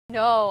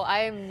No,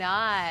 I am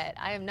not.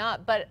 I am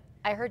not. But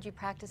I heard you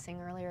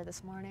practicing earlier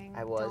this morning.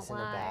 I was Don't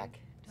in the lie. back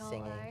Don't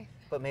singing, lie.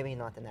 but maybe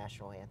not the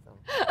national anthem.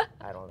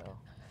 I don't know.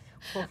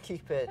 We'll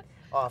keep it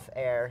off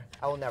air.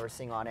 I will never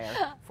sing on air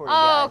for you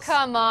Oh, guys.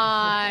 come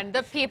on.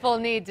 The people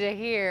need to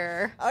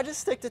hear. I'll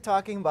just stick to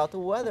talking about the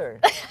weather.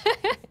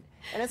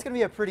 And it's going to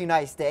be a pretty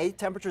nice day.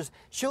 Temperatures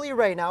chilly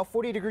right now,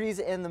 40 degrees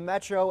in the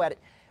metro at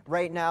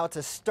right now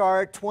to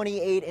start,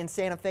 28 in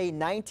Santa Fe,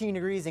 19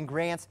 degrees in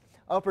Grants,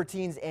 upper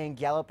teens in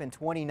Gallup, and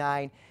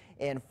 29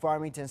 in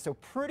Farmington. So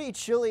pretty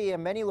chilly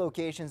in many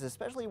locations,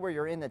 especially where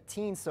you're in the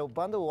teens, so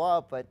bundle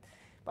up. But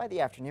by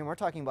the afternoon, we're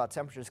talking about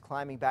temperatures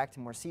climbing back to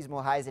more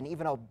seasonal highs and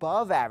even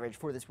above average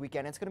for this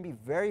weekend. It's going to be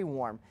very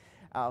warm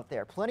out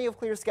there. Plenty of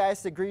clear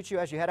skies to greet you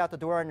as you head out the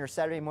door on your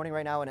Saturday morning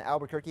right now in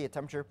Albuquerque, a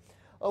temperature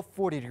of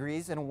 40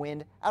 degrees and a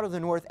wind out of the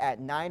north at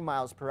 9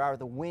 miles per hour.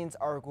 The winds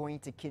are going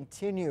to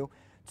continue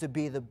to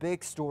be the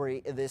big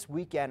story this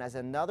weekend as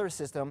another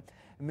system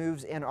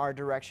moves in our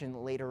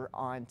direction later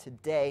on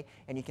today.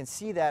 And you can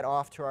see that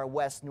off to our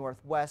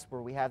west-northwest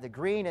where we have the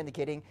green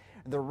indicating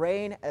the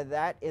rain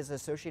that is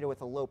associated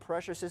with a low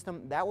pressure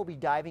system that will be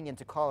diving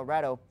into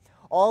Colorado.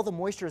 All the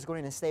moisture is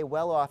going to stay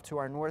well off to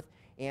our north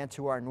and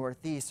to our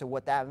northeast. So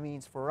what that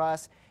means for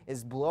us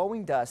is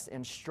blowing dust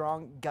and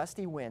strong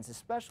gusty winds,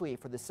 especially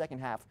for the second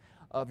half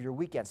of your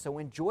weekend. So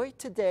enjoy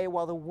today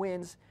while the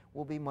winds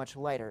will be much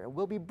lighter. It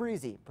will be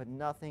breezy, but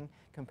nothing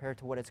compared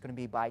to what it's going to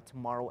be by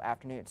tomorrow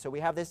afternoon. So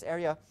we have this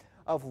area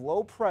of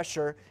low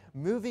pressure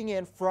moving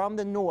in from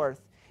the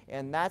north,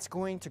 and that's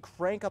going to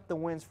crank up the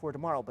winds for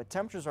tomorrow. But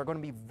temperatures are going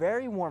to be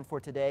very warm for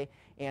today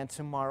and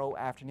tomorrow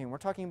afternoon. We're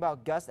talking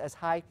about gusts as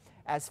high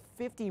as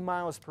 50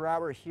 miles per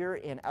hour here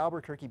in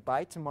Albuquerque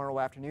by tomorrow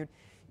afternoon.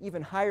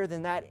 Even higher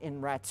than that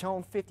in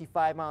Raton,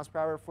 55 miles per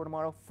hour for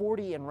tomorrow,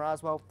 40 in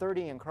Roswell,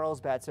 30 in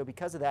Carlsbad. So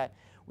because of that,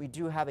 we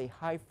do have a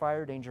high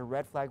fire danger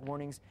red flag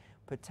warnings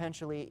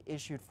potentially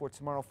issued for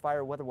tomorrow.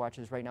 Fire weather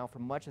watches right now for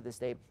much of the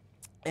state.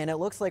 And it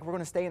looks like we're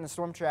going to stay in the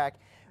storm track,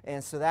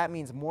 and so that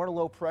means more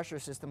low pressure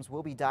systems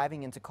will be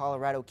diving into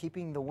Colorado,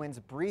 keeping the winds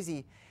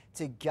breezy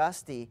to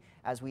gusty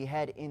as we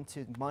head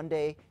into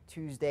Monday,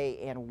 Tuesday,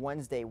 and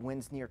Wednesday.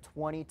 Winds near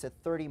 20 to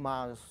 30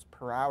 miles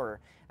per hour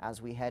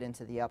as we head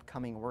into the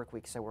upcoming work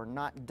week. So we're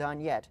not done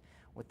yet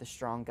with the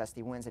strong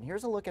gusty winds. And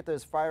here's a look at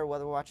those fire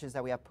weather watches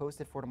that we have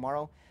posted for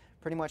tomorrow,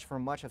 pretty much for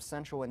much of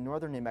central and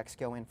northern New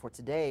Mexico. And for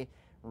today,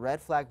 red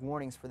flag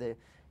warnings for the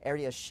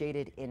areas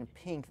shaded in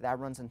pink. That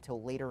runs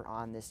until later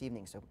on this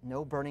evening. So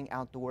no burning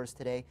outdoors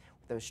today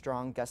with those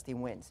strong gusty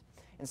winds.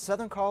 In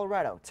southern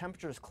Colorado,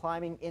 temperatures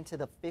climbing into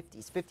the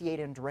 50s, 58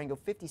 in Durango,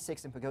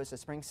 56 in Pagosa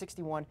Springs,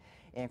 61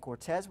 in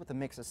Cortez with a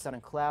mix of sun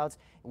and clouds.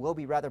 It will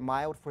be rather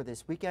mild for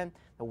this weekend.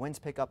 The winds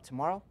pick up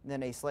tomorrow,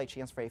 then a slight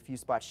chance for a few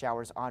spot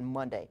showers on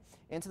Monday.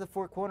 Into the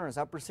Four Corners,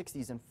 upper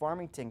 60s in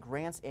Farmington,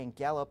 Grants, and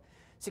Gallup.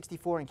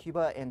 64 in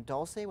Cuba and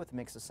Dulce with a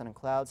mix of sun and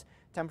clouds.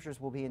 Temperatures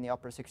will be in the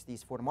upper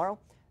 60s for tomorrow.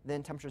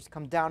 Then temperatures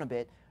come down a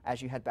bit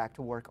as you head back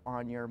to work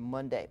on your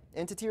Monday.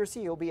 Into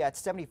TRC, you'll be at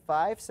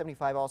 75,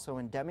 75 also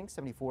in Deming,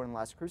 74 in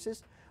Las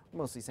Cruces.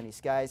 Mostly sunny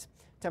skies.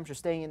 Temperatures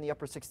staying in the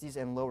upper 60s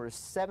and lower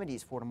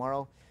 70s for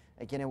tomorrow.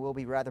 Again, it will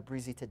be rather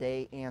breezy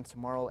today and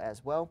tomorrow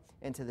as well.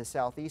 Into the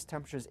southeast,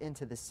 temperatures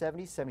into the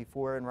 70s,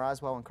 74 in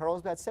Roswell and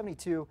Carlsbad,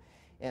 72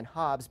 in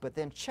Hobbs. But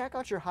then check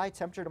out your high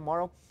temperature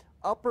tomorrow.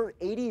 Upper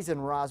 80s in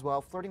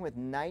Roswell, flirting with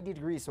 90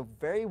 degrees, so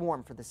very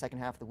warm for the second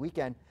half of the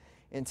weekend.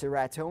 Into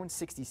Raton,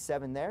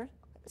 67 there,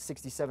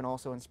 67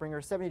 also in Springer,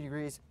 70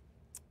 degrees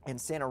in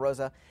Santa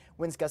Rosa.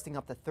 Winds gusting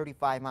up to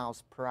 35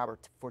 miles per hour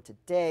for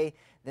today.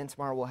 Then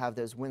tomorrow we'll have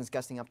those winds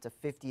gusting up to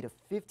 50 to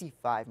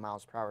 55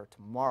 miles per hour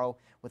tomorrow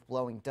with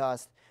blowing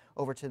dust.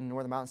 Over to the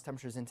northern mountains,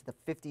 temperatures into the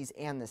 50s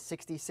and the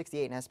 60s,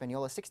 68 in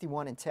Espanola,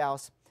 61 in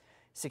Taos,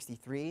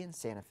 63 in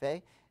Santa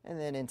Fe, and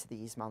then into the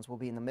East Mountains. We'll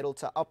be in the middle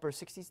to upper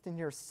 60s to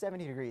near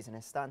 70 degrees in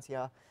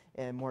Estancia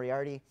and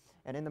Moriarty.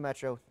 And in the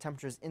metro,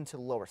 temperatures into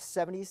the lower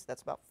 70s.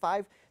 That's about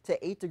 5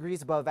 to 8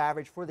 degrees above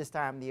average for this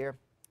time of the year.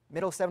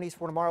 Middle 70s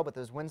for tomorrow, but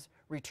those winds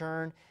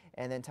return,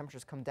 and then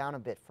temperatures come down a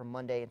bit for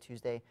Monday and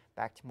Tuesday,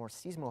 back to more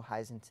seasonal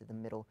highs into the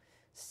middle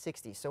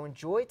 60s. So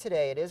enjoy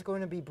today. It is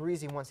going to be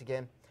breezy once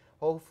again.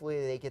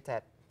 Hopefully they get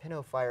that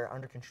Pinot fire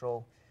under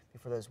control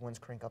before those winds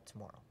crank up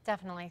tomorrow.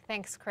 Definitely.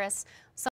 Thanks, Chris.